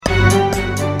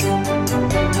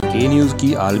کے نیوز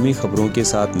کی عالمی خبروں کے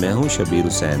ساتھ میں ہوں شبیر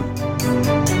حسین۔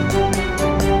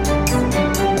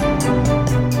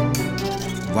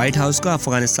 وائٹ ہاؤس کا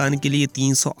افغانستان کے لیے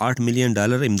 $308 ملین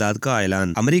امداد کا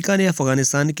اعلان۔ امریکہ نے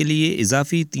افغانستان کے لیے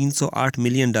اضافی $308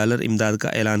 ملین امداد کا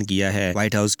اعلان کیا ہے۔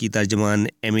 وائٹ ہاؤس کی ترجمان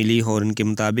ایملی ہورن کے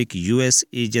مطابق U S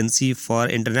agency for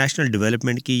international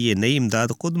development کی یہ نئی امداد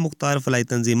خود مختار فلاحی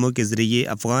تنظیموں کے ذریعے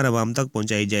افغان عوام تک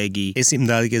پہنچائی جائے گی۔ اس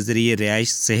امداد کے ذریعے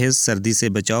رہائش، صحت، سردی سے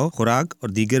بچاؤ، خوراک اور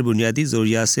دیگر بنیادی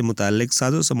ضروریات سے متعلق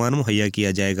ساز و سامان مہیا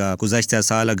کیا جائے گا۔ گزشتہ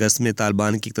سال اگست میں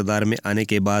طالبان کے اقتدار میں آنے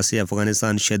کے بعد سے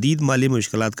افغانستان شدید مالی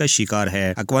مشکلات کا شکار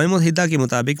ہے۔ اقوام متحدہ کے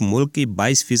مطابق ملک کی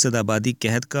 22% آبادی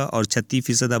قحط کا اور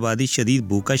 36% آبادی شدید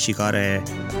بھوک کا شکار ہے۔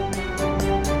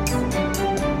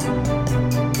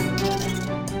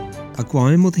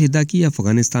 اقوام متحدہ کی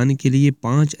افغانستان کے لیے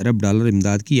 $5 ارب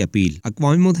امداد کی اپیل۔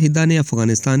 اقوام متحدہ نے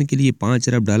افغانستان کے لیے $5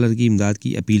 ارب کی امداد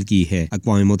کی اپیل کی ہے۔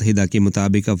 اقوام متحدہ کے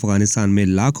مطابق افغانستان میں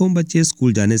لاکھوں بچے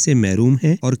اسکول جانے سے محروم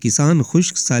ہیں اور کسان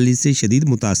خشک سالی سے شدید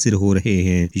متاثر ہو رہے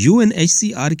ہیں۔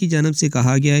 UNHCR کی جانب سے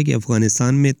کہا گیا ہے کہ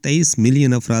افغانستان میں 23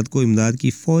 ملین افراد کو امداد کی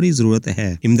فوری ضرورت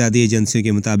ہے۔ امدادی ایجنسیوں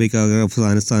کے مطابق اگر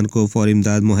افغانستان کو فوری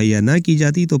امداد مہیا نہ کی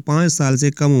جاتی تو 5 سال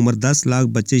سے کم عمر 10 لاکھ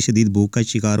بچے شدید بھوک کا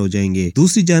شکار ہو جائیں گے۔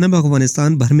 دوسری جانب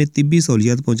افغانستان بھر میں طبی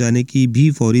سہولیات پہنچانے کی بھی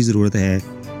فوری ضرورت ہے۔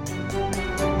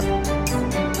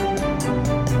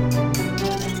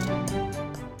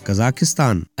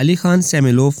 قزاقستان، علی خان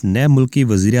سیمیلوف نئے ملکی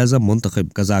وزیر اعظم منتخب۔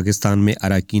 قزاقستان میں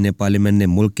اراکین پارلیمنٹ نے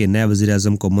ملک کے نئے وزیر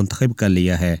اعظم کو منتخب کر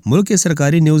لیا ہے۔ ملک کے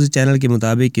سرکاری نیوز چینل کے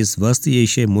مطابق اس وسطی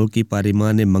ایشیائی ملکی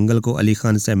پارلیمان نے منگل کو علی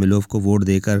خان سیمیلوف کو ووٹ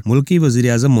دے کر ملکی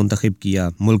وزیر اعظم منتخب کیا۔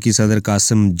 ملکی صدر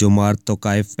قاسم جومارت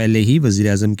توقائف پہلے ہی وزیر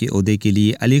اعظم کے عہدے کے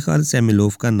لیے علی خان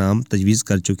سیمیلوف کا نام تجویز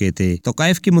کر چکے تھے۔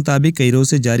 توقائف کے مطابق کئی روز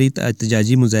سے جاری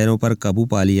احتجاجی مظاہروں پر قابو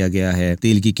پا لیا گیا ہے۔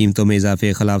 تیل کی قیمتوں میں اضافے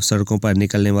کے خلاف سڑکوں پر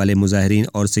نکلنے والے مظاہرین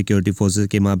اور سیکورٹی فورسز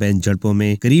کے مابین جھڑپوں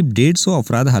میں قریب 150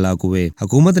 افراد ہلاک ہوئے۔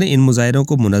 حکومت نے ان مظاہروں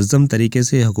کو منظم طریقے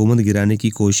سے حکومت گرانے کی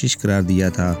کوشش قرار دیا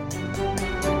تھا۔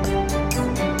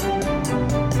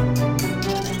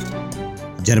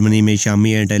 جرمنی میں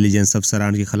شامی انٹیلیجنس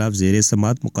افسران کے خلاف زیر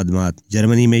سماعت مقدمات۔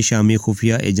 جرمنی میں شامی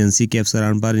خفیہ ایجنسی کے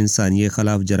افسران پر انسانیت کے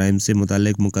خلاف جرائم سے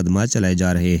متعلق مقدمات چلائے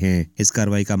جا رہے ہیں۔ اس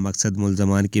کارروائی کا مقصد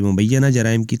ملزمان کے مبینہ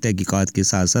جرائم کی تحقیقات کے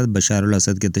ساتھ ساتھ بشار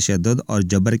الاسد کے تشدد اور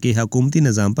جبر کے حکومتی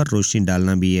نظام پر روشنی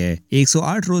ڈالنا بھی ہے۔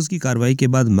 108 روز کی کارروائی کے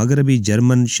بعد مغربی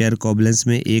جرمن شہر کوبلنس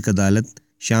میں ایک عدالت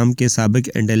شام کے سابق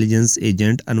انٹیلیجنس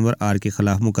ایجنٹ انور آر کے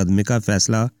خلاف مقدمے کا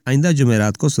فیصلہ آئندہ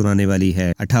جمعرات کو سنانے والی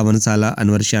ہے۔ 58 سالہ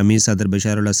انور شامی صدر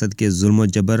بشار الاسد کے ظلم و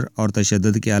جبر اور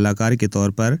تشدد کے اعلی کار کے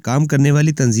طور پر کام کرنے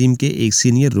والی تنظیم کے ایک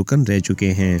سینئر رکن رہ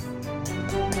چکے ہیں۔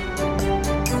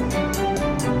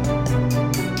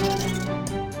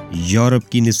 یورپ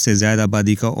کی نصف سے زیادہ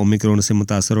آبادی کا اومیکرون سے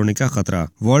متاثر ہونے کا خطرہ۔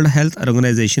 ورلڈ ہیلتھ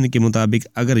آرگنائزیشن کے مطابق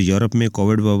اگر یورپ میں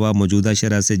کووڈ وبا موجودہ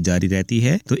شرح سے جاری رہتی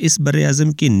ہے تو اس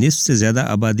براعظم کی نصف سے زیادہ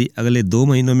آبادی اگلے 2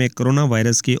 مہینوں میں کرونا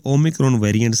وائرس کے اومیکرون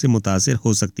ویریئنٹ سے متاثر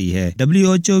ہو سکتی ہے۔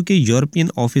 WHO کے یورپین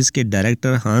آفس کے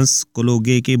ڈائریکٹر ہانس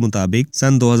کلوگے کے مطابق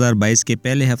سن 2022 کے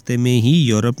پہلے ہفتے میں ہی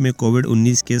یورپ میں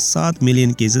کووڈ-19 کے 7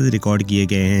 ملین کیسز ریکارڈ کیے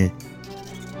گئے ہیں۔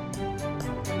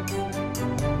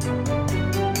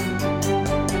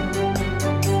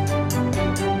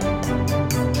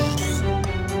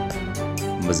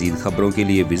 مزید خبروں کے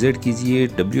لیے وزٹ کیجیے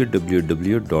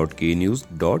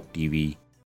www.knews.tv